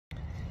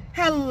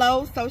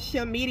Hello,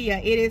 social media.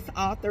 It is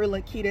author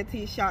Lakita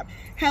T. Sharpe.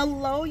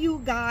 Hello, you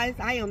guys.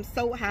 I am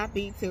so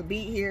happy to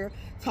be here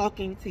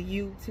talking to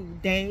you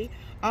today.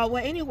 Well,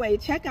 anyway,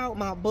 check out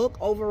my book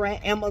over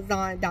at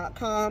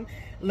Amazon.com.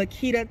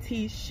 Lakita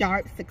T.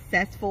 Sharpe,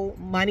 Successful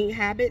Money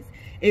Habits.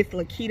 It's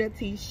Lakita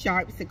T.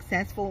 Sharpe,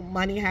 Successful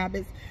Money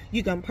Habits.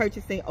 You can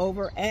purchase it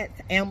over at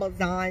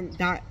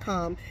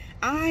Amazon.com.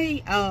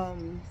 I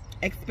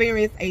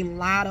experienced a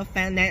lot of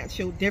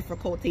financial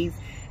difficulties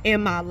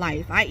in my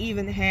life. I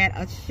even had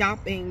a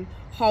shopping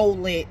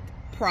hole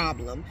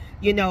problem.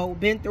 You know,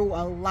 been through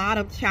a lot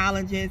of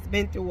challenges,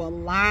 been through a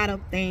lot of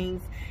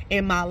things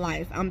in my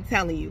life, I'm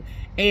telling you.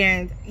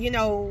 And, you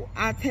know,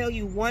 I tell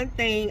you one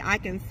thing I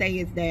can say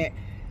is that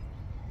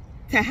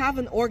to have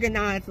an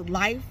organized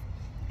life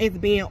is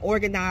being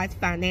organized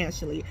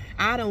financially.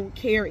 I don't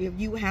care if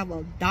you have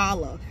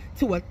 $1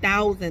 to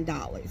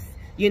 $1,000.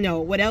 You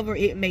know, whatever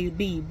it may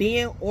be,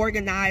 being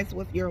organized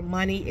with your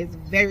money is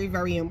very,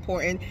 very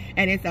important.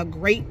 And it's a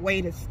great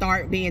way to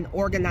start being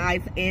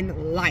organized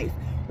in life.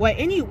 Well,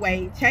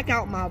 anyway, check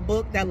out my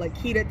book, The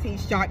Lakita T.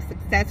 Sharpe,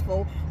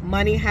 Successful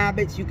Money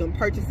Habits. You can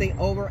purchase it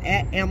over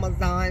at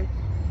Amazon.com.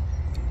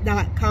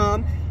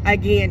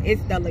 Again,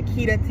 it's The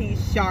Lakita T.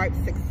 Sharpe,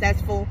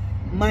 Successful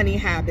Money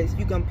Habits.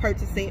 You can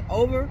purchase it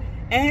over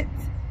at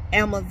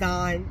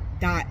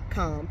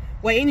Amazon.com.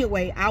 Well,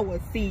 anyway, I will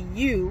see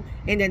you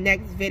in the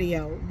next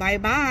video.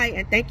 Bye-bye,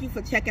 and thank you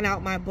for checking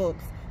out my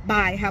books.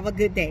 Bye. Have a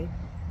good day.